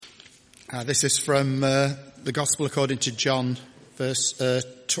This is from the Gospel according to John,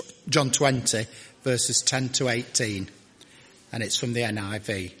 John 20, verses 10 to 18, and it's from the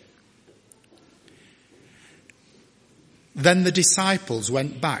NIV. Then the disciples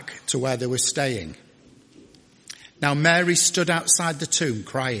went back to where they were staying. Now Mary stood outside the tomb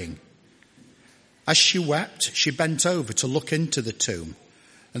crying. As she wept, she bent over to look into the tomb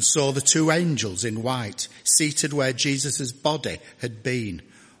and saw the two angels in white seated where Jesus' body had been,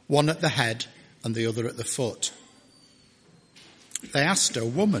 one at the head and the other at the foot. They asked her,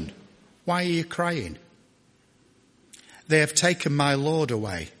 "Woman, why are you crying?" "They have taken my Lord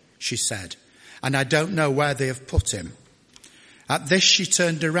away," she said, "and I don't know where they have put him." At this she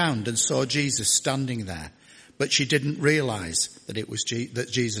turned around and saw Jesus standing there, but she didn't realize that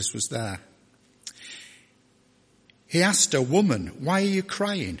that Jesus was there. He asked her, "Woman, why are you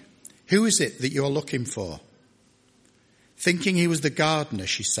crying? Who is it that you're looking for?" Thinking he was the gardener,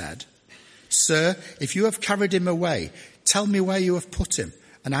 she said, "Sir, if you have carried him away, tell me where you have put him,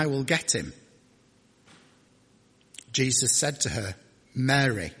 and I will get him." Jesus said to her,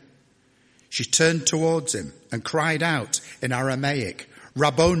 "Mary." She turned towards him and cried out in Aramaic,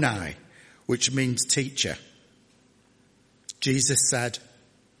 "Rabboni," which means teacher. Jesus said,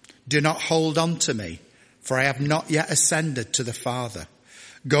 "Do not hold on to me, for I have not yet ascended to the Father.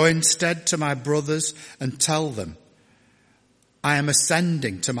 Go instead to my brothers and tell them, I am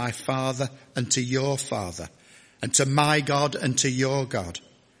ascending to my Father and to your Father, and to my God and to your God."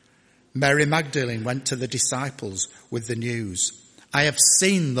 Mary Magdalene went to the disciples with the news, "I have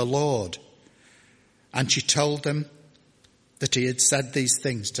seen the Lord." And she told them that he had said these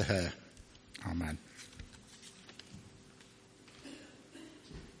things to her. Amen.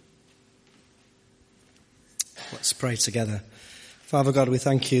 Let's pray together. Father God, we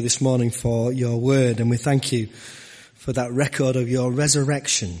thank you this morning for your word, and we thank you for that record of your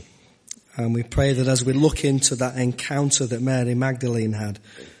resurrection. And we pray that as we look into that encounter that Mary Magdalene had,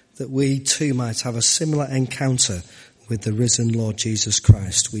 that we too might have a similar encounter with the risen Lord Jesus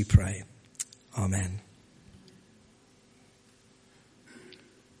Christ, we pray. Amen.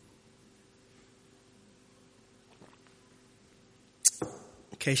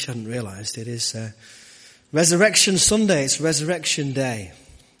 In case you hadn't realised, it is Resurrection Sunday. It's Resurrection Day,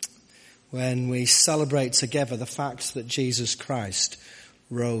 when we celebrate together the fact that Jesus Christ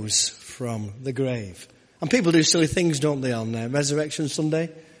rose from the grave. And people do silly things, don't they, on Resurrection Sunday?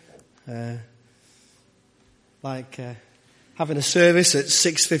 Like having a service at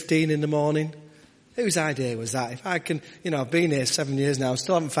 6:15 in the morning. Whose idea was that? If I can, I've been here 7 years now,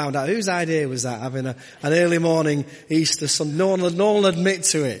 still haven't found out whose idea was that, having an early morning Easter Sunday. No one will admit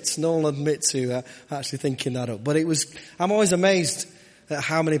to it. No one will admit to actually thinking that up. But I'm always amazed at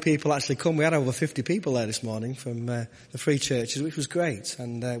how many people actually come. We had over 50 people there this morning from the free churches, which was great.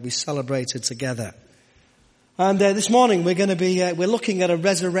 And we celebrated together. And this morning we're looking at a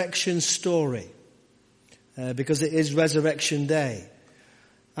resurrection story. Because it is Resurrection Day.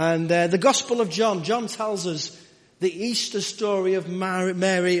 And the Gospel of John tells us the Easter story of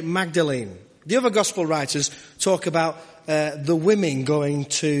Mary Magdalene. The other Gospel writers talk about the women going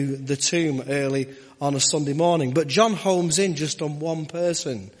to the tomb early on a Sunday morning. But John homes in just on one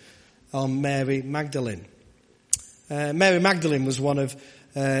person, on Mary Magdalene. Mary Magdalene was one of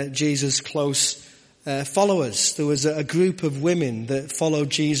Jesus' close followers. There was a group of women that followed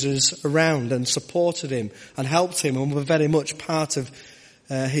Jesus around and supported him and helped him and were very much part of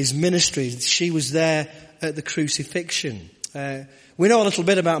his ministry. She was there at the crucifixion. We know a little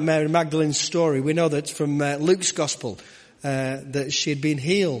bit about Mary Magdalene's story. We know that from Luke's Gospel that she had been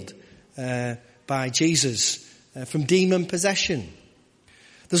healed by Jesus from demon possession.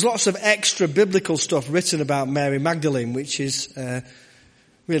 There's lots of extra biblical stuff written about Mary Magdalene, which is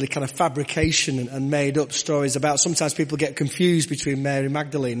really kind of fabrication and made up stories about. Sometimes people get confused between Mary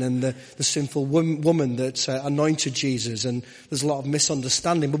Magdalene and the sinful woman that anointed Jesus, and there's a lot of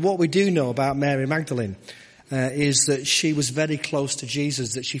misunderstanding. But what we do know about Mary Magdalene is that she was very close to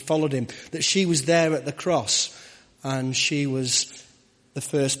Jesus, that she followed him, that she was there at the cross, and she was the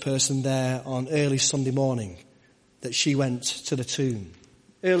first person there on early Sunday morning, that she went to the tomb.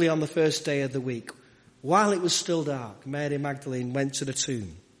 Early on the first day of the week, while it was still dark, Mary Magdalene went to the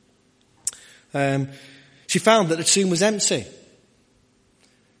tomb. She found that the tomb was empty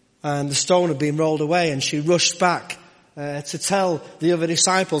and the stone had been rolled away, and she rushed back to tell the other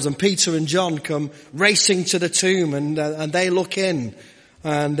disciples, and Peter and John come racing to the tomb, and they look in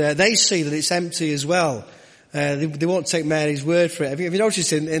and they see that it's empty as well. They won't take Mary's word for it. Have you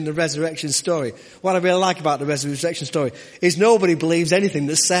noticed in the resurrection story, what I really like about the resurrection story is nobody believes anything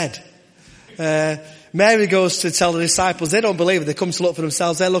that's said. Mary goes to tell the disciples. They don't believe it. They come to look for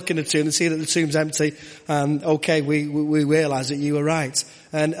themselves. They look in the tomb and see that the tomb's empty. And okay, we realize that you were right.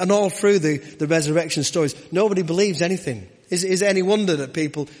 And all through the resurrection stories, nobody believes anything. Is it any wonder that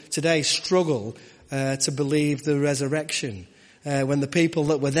people today struggle to believe the resurrection? When the people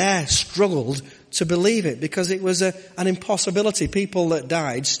that were there struggled to believe it, because it was an impossibility. People that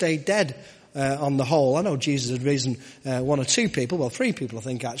died stayed dead on the whole. I know Jesus had risen one or two people, well 3 people I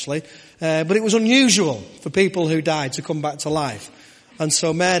think actually, but it was unusual for people who died to come back to life. And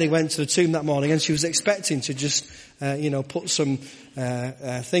so Mary went to the tomb that morning and she was expecting to just put some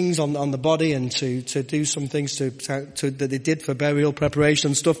things on the body and to do some things that they did for burial preparation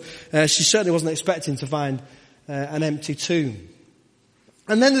and stuff. She certainly wasn't expecting to find an empty tomb.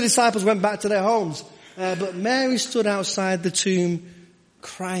 And then the disciples went back to their homes. But Mary stood outside the tomb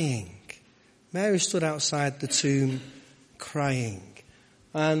crying. Mary stood outside the tomb crying.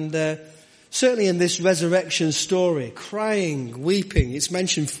 And certainly in this resurrection story, crying, weeping, it's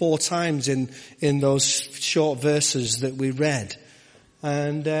mentioned 4 times in those short verses that we read.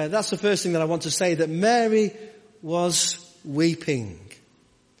 And that's the first thing that I want to say, that Mary was weeping.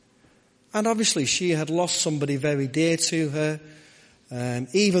 And obviously she had lost somebody very dear to her.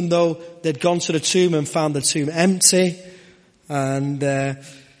 Even though they'd gone to the tomb and found the tomb empty, and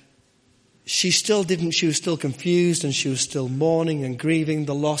she was still confused, and she was still mourning and grieving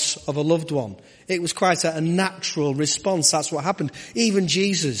the loss of a loved one. It was quite a natural response. That's what happened. Even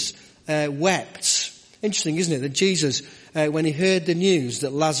Jesus wept. Interesting, isn't it, that Jesus, when he heard the news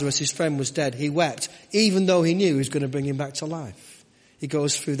that Lazarus, his friend, was dead, he wept, even though he knew he was going to bring him back to life. He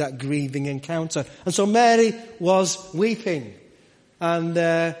goes through that grieving encounter. And so Mary was weeping. And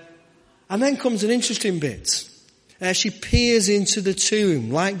then comes an interesting bit. She peers into the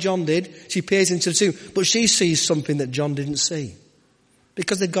tomb, like John did. She peers into the tomb, but she sees something that John didn't see,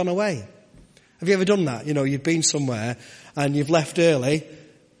 because they'd gone away. Have you ever done that? You've been somewhere and you've left early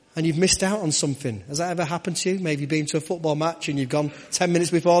and you've missed out on something. Has that ever happened to you? Maybe you've been to a football match and you've gone 10 minutes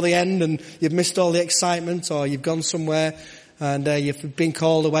before the end and you've missed all the excitement, or you've gone somewhere and you've been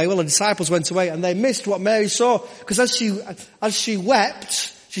called away. Well, the disciples went away and they missed what Mary saw, because as she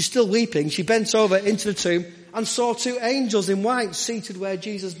wept, she's still weeping, she bent over into the tomb and saw 2 angels in white seated where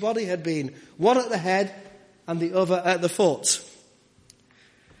Jesus' body had been, one at the head and the other at the foot.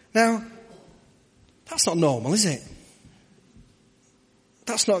 Now, that's not normal, is it?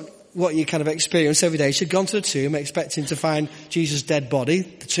 That's not what you kind of experience every day. She'd gone to the tomb expecting to find Jesus' dead body.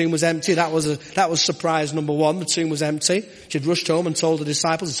 The tomb was empty. That was surprise number 1. The tomb was empty. She'd rushed home and told the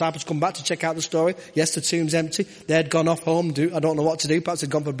disciples come back to check out the story. Yes, the tomb's empty. They'd gone off home. I don't know what to do. Perhaps they'd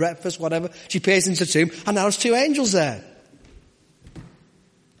gone for breakfast, whatever. She peers into the tomb and now there's 2 angels there.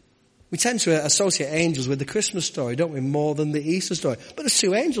 We tend to associate angels with the Christmas story, don't we, more than the Easter story. But there's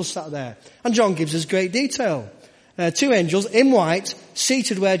 2 angels sat there. And John gives us great detail. 2 angels in white,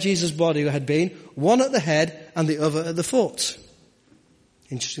 seated where Jesus' body had been, one at the head and the other at the foot.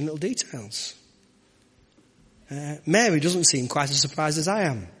 Interesting little details. Mary doesn't seem quite as surprised as I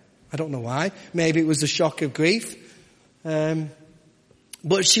am. I don't know why. Maybe it was the shock of grief.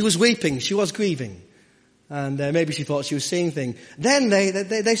 But she was weeping. She was grieving. And maybe she thought she was seeing things. Then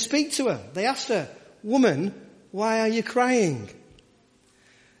they speak to her. They asked her, "Woman, why are you crying?"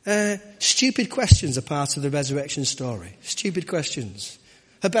 Stupid questions are part of the resurrection story. Stupid questions.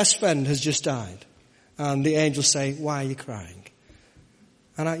 Her best friend has just died. And the angels say, "Why are you crying?"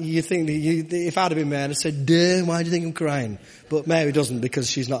 And you think, if I'd have been Mary, I'd said, "Duh, why do you think I'm crying?" But Mary doesn't, because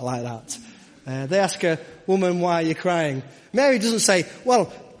she's not like that. They ask her, "Woman, why are you crying?" Mary doesn't say,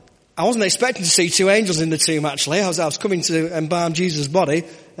 "Well, I wasn't expecting to see 2 angels in the tomb, actually. I was coming to embalm Jesus' body."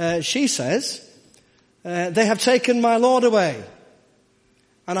 She says, "They have taken my Lord away,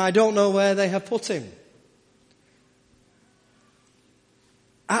 and I don't know where they have put him."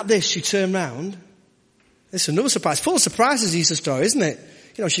 At this, she turned round. It's another surprise. Full of surprises, Easter story, isn't it?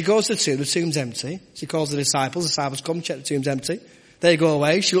 She goes to the tomb's empty. She calls the disciples come, check the tomb's empty. They go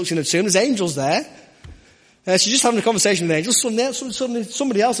away, she looks in the tomb, there's angels there. She's just having a conversation with angels, suddenly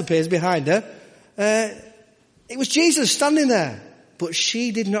somebody else appears behind her. It was Jesus standing there. But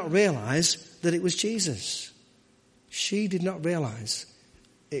she did not realize that it was Jesus. She did not realize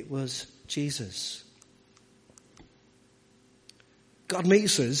it was Jesus. God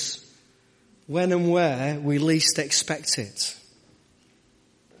meets us when and where we least expect it.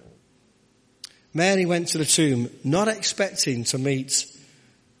 Mary went to the tomb not expecting to meet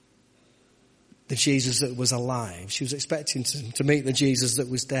the Jesus that was alive. She was expecting to meet the Jesus that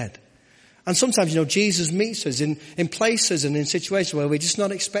was dead. And sometimes, Jesus meets us in places and in situations where we're just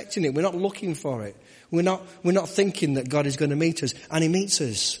not expecting it. We're not looking for it. We're not thinking that God is going to meet us. And he meets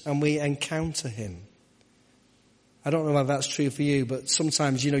us and we encounter him. I don't know if that's true for you, but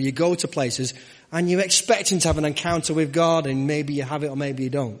sometimes, you go to places and you're expecting to have an encounter with God, and maybe you have it or maybe you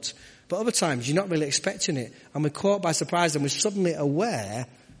don't. But other times you're not really expecting it, and we're caught by surprise and we're suddenly aware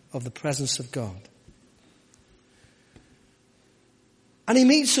of the presence of God. And he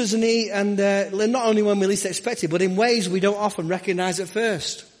meets us and not only when we least expect it, but in ways we don't often recognize at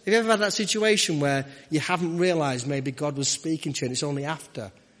first. Have you ever had that situation where you haven't realized maybe God was speaking to you, and it's only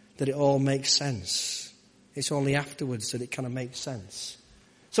after that it all makes sense? It's only afterwards that it kind of makes sense.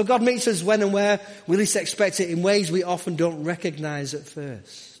 So God meets us when and where we least expect it, in ways we often don't recognize at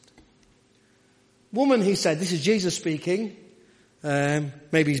first. Woman, he said, this is Jesus speaking.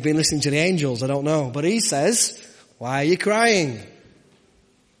 Maybe he's been listening to the angels, I don't know. But he says, why are you crying?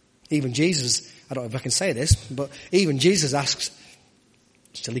 Even Jesus, I don't know if I can say this, but even Jesus asks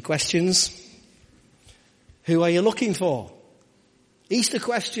silly questions. Who are you looking for? Easter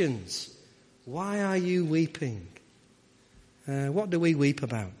questions. Why are you weeping? What do we weep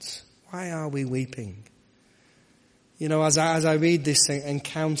about? Why are we weeping? As I read this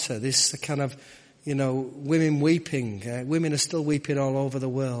encounter, this kind of, women weeping. Women are still weeping all over the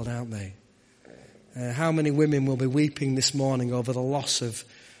world, aren't they? How many women will be weeping this morning over the loss of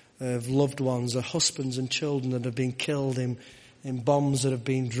loved ones, or husbands and children that have been killed in bombs that have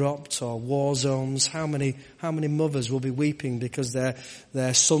been dropped, or war zones? How many mothers will be weeping because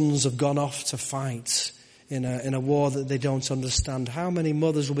their sons have gone off to fight in a war that they don't understand? How many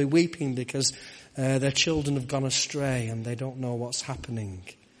mothers will be weeping because their children have gone astray and they don't know what's happening?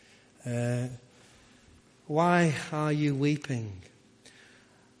 Why are you weeping?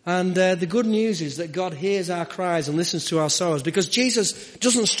 And the good news is that God hears our cries and listens to our sorrows, because Jesus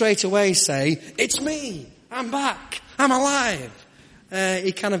doesn't straight away say, it's me, I'm back, I'm alive.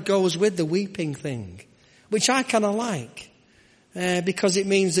 He kind of goes with the weeping thing, which I kind of like, because it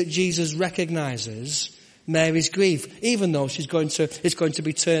means that Jesus recognizes Mary's grief, even though it's going to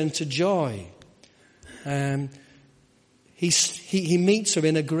be turned to joy. He meets her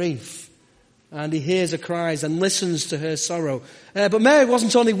in her grief, and he hears her cries and listens to her sorrow. But Mary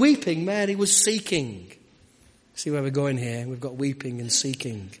wasn't only weeping, Mary was seeking. See where we're going here? We've got weeping and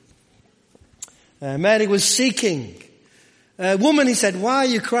seeking. Mary was seeking. Woman, he said, why are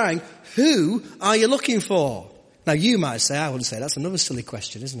you crying? Who are you looking for? Now you might say, I wouldn't say, that's another silly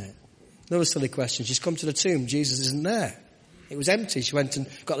question, isn't it? Another silly question. She's come to the tomb. Jesus isn't there. It was empty. She went and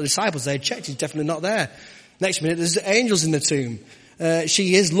got the disciples. They checked. He's definitely not there. Next minute, there's angels in the tomb.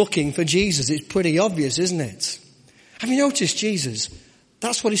 She is looking for Jesus. It's pretty obvious, isn't it? Have you noticed Jesus?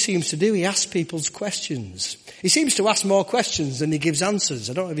 That's what he seems to do. He asks people's questions. He seems to ask more questions than he gives answers.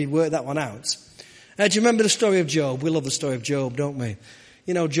 I don't know if you've worked that one out. Do you remember the story of Job? We love the story of Job, don't we?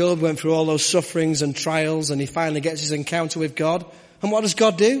 Job went through all those sufferings and trials, and he finally gets his encounter with God. And what does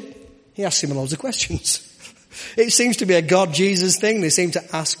God do? He asks him loads of questions. It seems to be a God-Jesus thing. They seem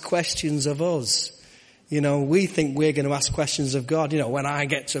to ask questions of us. We think we're going to ask questions of God. When I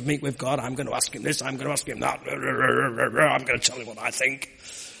get to meet with God, I'm going to ask him this, I'm going to ask him that. I'm going to tell him what I think.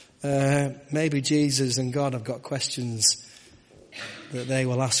 Maybe Jesus and God have got questions that they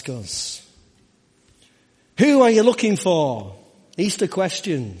will ask us. Who are you looking for? Easter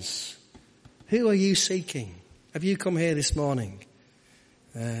questions. Who are you seeking? Have you come here this morning?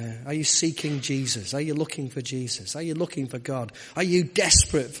 Are you seeking Jesus? Are you looking for Jesus? Are you looking for God? Are you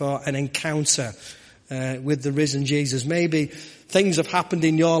desperate for an encounter with the risen Jesus? Maybe things have happened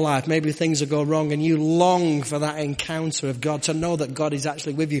in your life. Maybe things have gone wrong and you long for that encounter of God, to know that God is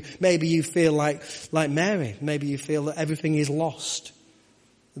actually with you. Maybe you feel like Mary. Maybe you feel that everything is lost,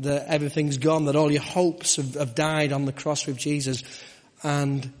 that everything's gone, that all your hopes have died on the cross with Jesus.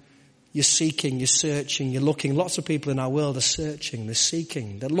 And you're seeking, you're searching, you're looking. Lots of people in our world are searching, they're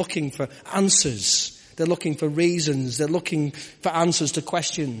seeking, they're looking for answers. They're looking for reasons. They're looking for answers to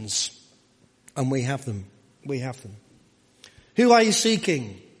questions. And we have them. We have them. Who are you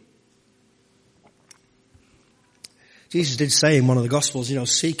seeking? Jesus did say in one of the Gospels,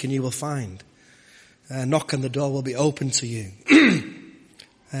 seek and you will find. Knock and the door will be open to you.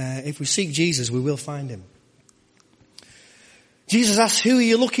 If we seek Jesus, we will find him. Jesus asks, who are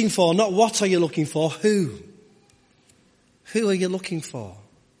you looking for? Not what are you looking for, who? Who are you looking for?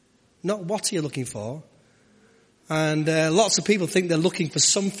 Not what are you looking for? And lots of people think they're looking for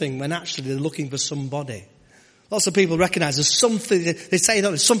something when actually they're looking for somebody. Lots of people recognize there's something, they say,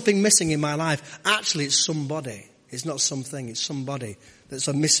 there's something missing in my life. Actually, it's somebody. It's not something, it's somebody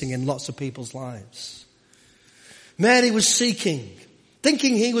that's missing in lots of people's lives. Mary was seeking,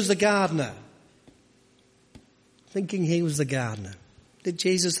 thinking he was the gardener. Thinking he was the gardener. Did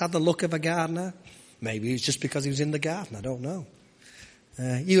Jesus have the look of a gardener? Maybe it was just because he was in the garden. I don't know.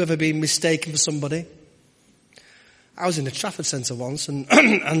 You ever been mistaken for somebody? I was in the Trafford Centre once and,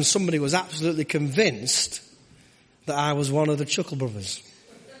 and somebody was absolutely convinced that I was one of the Chuckle Brothers.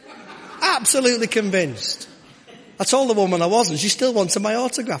 Absolutely convinced. I told the woman I wasn't. She still wanted my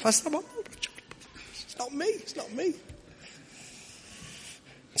autograph. I said, I'm not one of the Chuckle Brothers. It's not me. It's not me.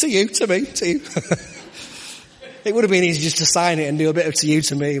 To you, to me, to you. It would have been easy just to sign it and do a bit of to you,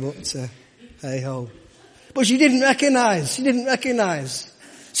 to me, but hey ho. But she didn't recognise. She didn't recognise.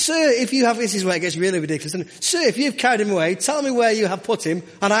 Sir, if you have, this is where it gets really ridiculous, isn't it? Sir, if you've carried him away, tell me where you have put him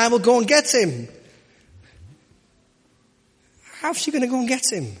and I will go and get him. How's she going to go and get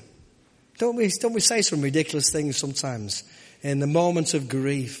him? Don't we say some ridiculous things sometimes in the moment of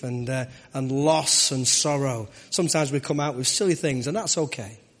grief and loss and sorrow? Sometimes we come out with silly things, and that's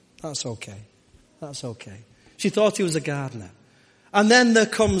okay. That's okay. That's okay. She thought he was a gardener. And then there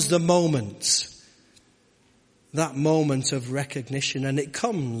comes the moment. That moment of recognition, and it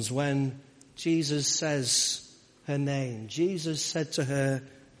comes when Jesus says her name. Jesus said to her,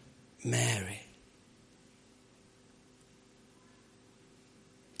 Mary.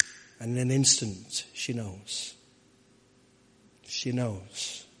 And in an instant, she knows. She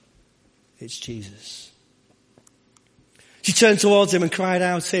knows. It's Jesus. She turned towards him and cried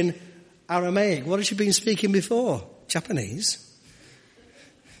out in Aramaic. What had she been speaking before? Japanese.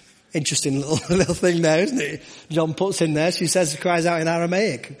 Interesting little thing there, isn't it? John puts in there, she cries out in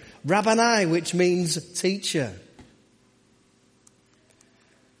Aramaic, Rabboni, which means teacher.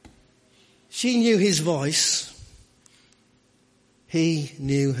 She knew his voice. He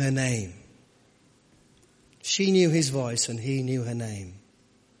knew her name. She knew his voice and he knew her name.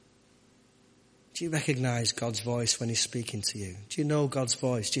 Do you recognize God's voice when he's speaking to you? Do you know God's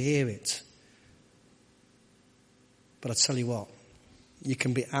voice? Do you hear it? But I tell you what, you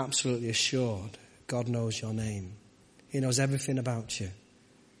can be absolutely assured God knows your name. He knows everything about you.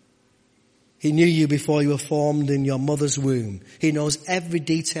 He knew you before you were formed in your mother's womb. He knows every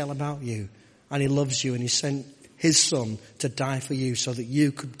detail about you. And he loves you, and he sent his son to die for you so that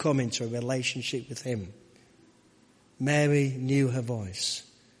you could come into a relationship with him. Mary knew her voice.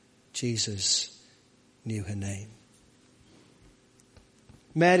 Jesus knew her name.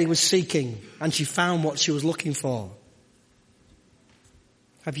 Mary was seeking, and she found what she was looking for.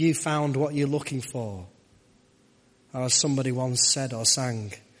 Have you found what you're looking for? Or as somebody once said or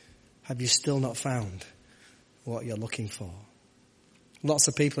sang, have you still not found what you're looking for? Lots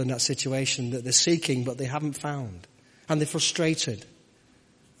of people in that situation that they're seeking, but they haven't found. And they're frustrated.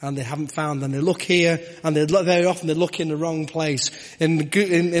 And they haven't found. And they look here, and very often they look in the wrong place. In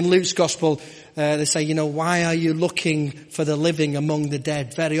Luke's Gospel, they say, why are you looking for the living among the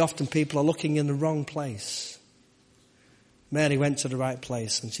dead? Very often people are looking in the wrong place. Mary went to the right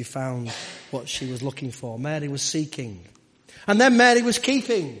place and she found what she was looking for. Mary was seeking. And then Mary was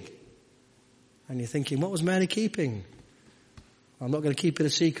keeping. And you're thinking, what was Mary keeping? I'm not going to keep it a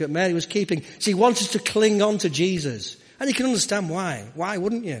secret. Mary was keeping. She wanted to cling on to Jesus. And you can understand why. Why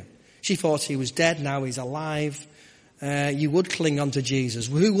wouldn't you? She thought he was dead, now he's alive. You would cling on to Jesus.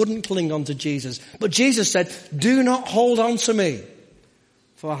 Who wouldn't cling on to Jesus? But Jesus said, do not hold on to me,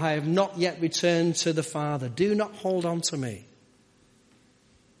 for I have not yet returned to the Father. Do not hold on to me.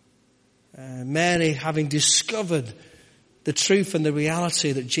 Mary, having discovered the truth and the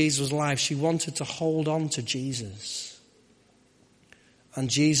reality that Jesus was alive, she wanted to hold on to Jesus. And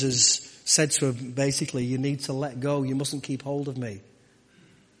Jesus said to her, basically, you need to let go. You mustn't keep hold of me.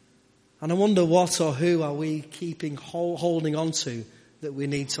 And I wonder what or who are we holding on to that we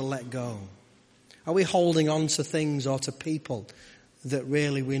need to let go? Are we holding on to things or to people that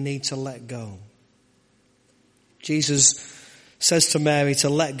really we need to let go? Jesus says to Mary to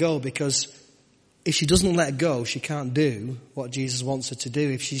let go, because if she doesn't let go, she can't do what Jesus wants her to do.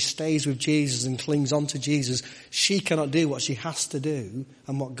 If she stays with Jesus and clings on to Jesus, she cannot do what she has to do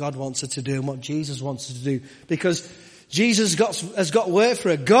and what God wants her to do and what Jesus wants her to do. Because Jesus has got word for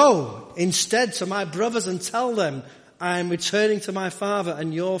her. Go instead to my brothers and tell them I am returning to my Father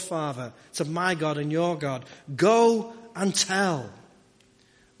and your Father, to my God and your God. Go and tell.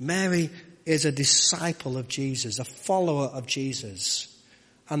 Mary is a disciple of Jesus, a follower of Jesus.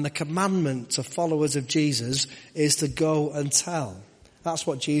 And the commandment to followers of Jesus is to go and tell. That's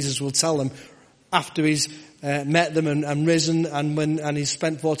what Jesus will tell them after he's met them and risen, and he's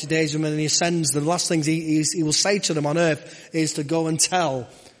spent 40 days with them, and he ascends. The last things he will say to them on earth is to go and tell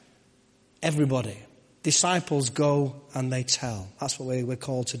everybody. Disciples go and they tell. That's what we're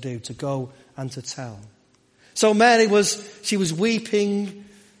called to do, to go and to tell. So Mary was weeping.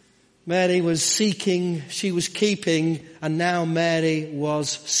 Mary was seeking, she was keeping, and now Mary was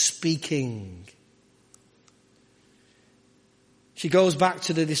speaking. She goes back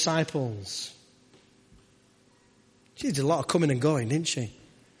to the disciples. She did a lot of coming and going, didn't she?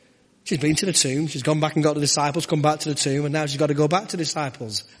 She's been to the tomb, she's gone back and got the disciples, come back to the tomb, and now she's got to go back to the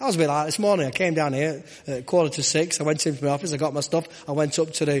disciples. I was a bit like this morning. I came down here at 5:45. I went into my office, I got my stuff, I went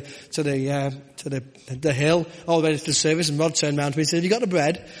up to the hill, all the way to the service, and Rod turned around to me and said, "Have you got the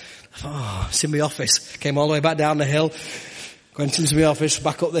bread?" Oh, it's in my office. Came all the way back down the hill, went into my office,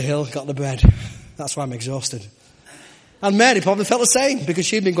 back up the hill, got the bread. That's why I'm exhausted. And Mary probably felt the same, because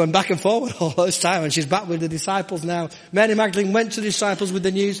she'd been going back and forward all this time, and she's back with the disciples now. Mary Magdalene went to the disciples with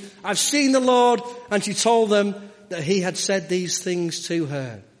the news, "I've seen the Lord," and she told them that he had said these things to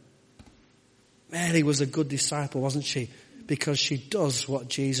her. Mary was a good disciple, wasn't she? Because she does what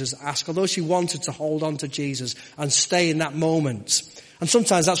Jesus asked, although she wanted to hold on to Jesus and stay in that moment. And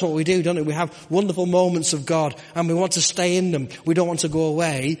sometimes that's what we do, don't we? We have wonderful moments of God, and we want to stay in them. We don't want to go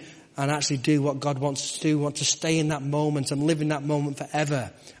away and actually do what God wants us to do. We want to stay in that moment and live in that moment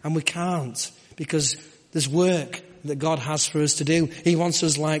forever. And we can't, because there's work that God has for us to do. He wants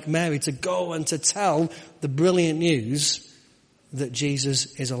us, like Mary, to go and to tell the brilliant news that Jesus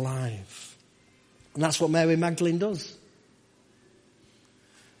is alive. And that's what Mary Magdalene does.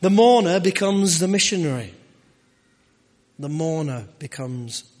 The mourner becomes the missionary. The mourner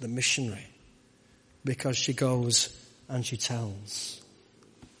becomes the missionary, because she goes and she tells.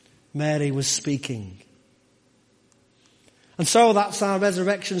 Mary was speaking. And so that's our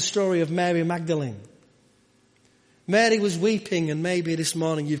resurrection story of Mary Magdalene. Mary was weeping, and maybe this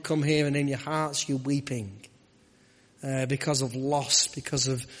morning you've come here and in your hearts you're weeping because of loss, because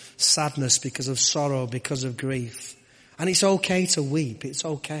of sadness, because of sorrow, because of grief. And it's okay to weep. It's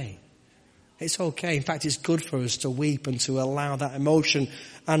okay. It's okay. In fact, it's good for us to weep and to allow that emotion,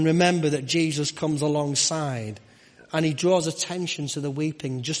 and remember that Jesus comes alongside and he draws attention to the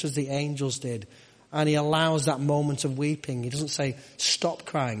weeping just as the angels did. And he allows that moment of weeping. He doesn't say, "Stop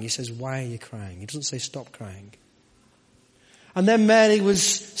crying." He says, "Why are you crying?" He doesn't say, "Stop crying." And then Mary was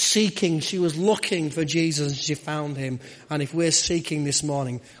seeking. She was looking for Jesus, and she found him. And if we're seeking this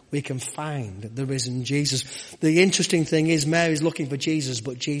morning, we can find the risen Jesus. The interesting thing is, Mary's looking for Jesus,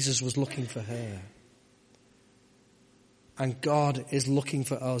 but Jesus was looking for her. And God is looking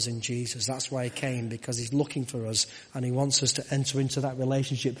for us in Jesus. That's why he came, because he's looking for us and he wants us to enter into that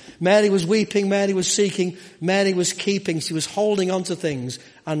relationship. Mary was weeping, Mary was seeking, Mary was keeping, she was holding on to things,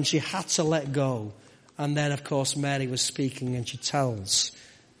 and she had to let go. And then, of course, Mary was speaking, and she tells.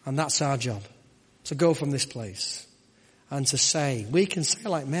 And that's our job, to go from this place and to say, we can say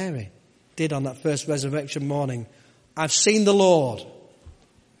like Mary did on that first resurrection morning, "I've seen the Lord.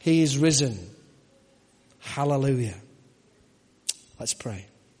 He is risen. Hallelujah." Let's pray.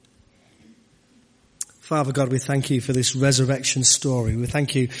 Father God, we thank you for this resurrection story. We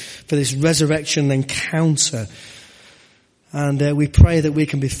thank you for this resurrection encounter. And we pray that we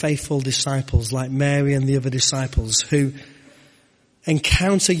can be faithful disciples like Mary and the other disciples who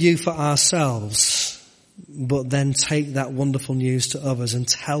encounter you for ourselves, but then take that wonderful news to others and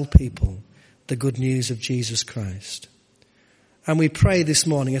tell people the good news of Jesus Christ. And we pray this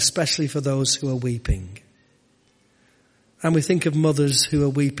morning, especially for those who are weeping. And we think of mothers who are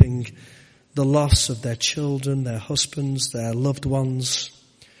weeping the loss of their children, their husbands, their loved ones.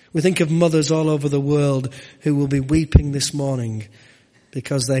 We think of mothers all over the world who will be weeping this morning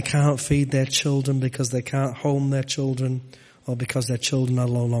because they can't feed their children, because they can't home their children, or because their children are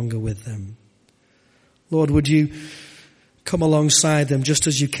no longer with them. Lord, would you come alongside them just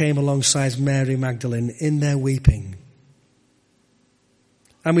as you came alongside Mary Magdalene in their weeping?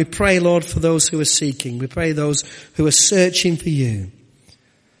 And we pray, Lord, for those who are seeking. We pray those who are searching for you.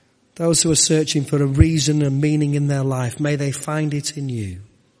 Those who are searching for a reason and meaning in their life. May they find it in you.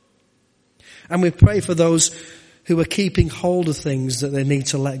 And we pray for those who are keeping hold of things that they need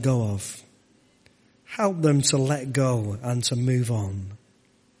to let go of. Help them to let go and to move on.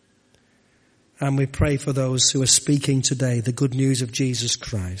 And we pray for those who are speaking today the good news of Jesus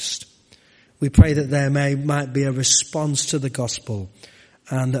Christ. We pray that there might be a response to the gospel,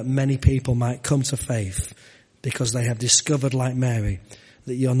 and that many people might come to faith because they have discovered, like Mary,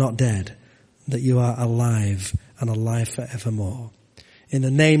 that you're not dead, that you are alive and alive forevermore. In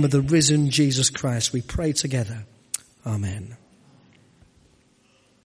the name of the risen Jesus Christ, we pray together. Amen.